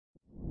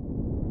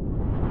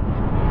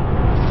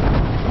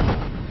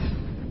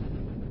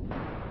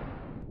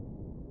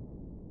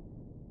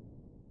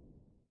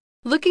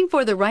Looking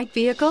for the right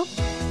vehicle?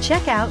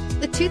 Check out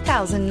the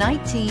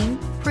 2019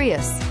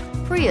 Prius.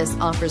 Prius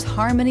offers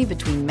harmony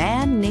between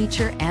man,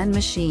 nature, and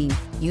machine.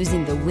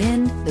 Using the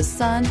wind, the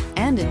sun,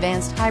 and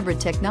advanced hybrid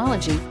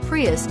technology,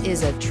 Prius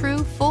is a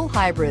true full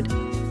hybrid.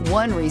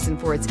 One reason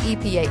for its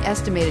EPA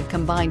estimated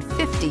combined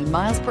 50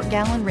 miles per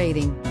gallon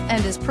rating,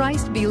 and is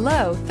priced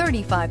below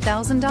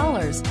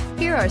 $35,000.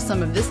 Here are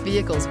some of this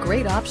vehicle's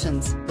great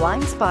options: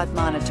 blind spot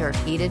monitor,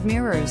 heated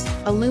mirrors,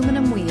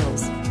 aluminum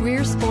wheels,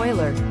 rear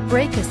spoiler,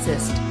 brake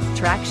assist,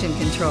 traction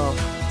control,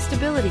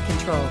 stability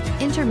control,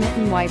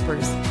 intermittent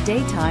wipers,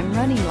 daytime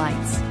running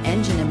lights,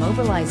 engine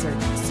immobilizer.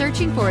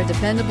 Searching for a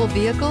dependable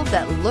vehicle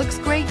that looks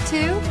great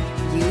too?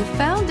 You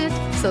found it,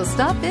 so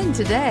stop in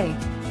today.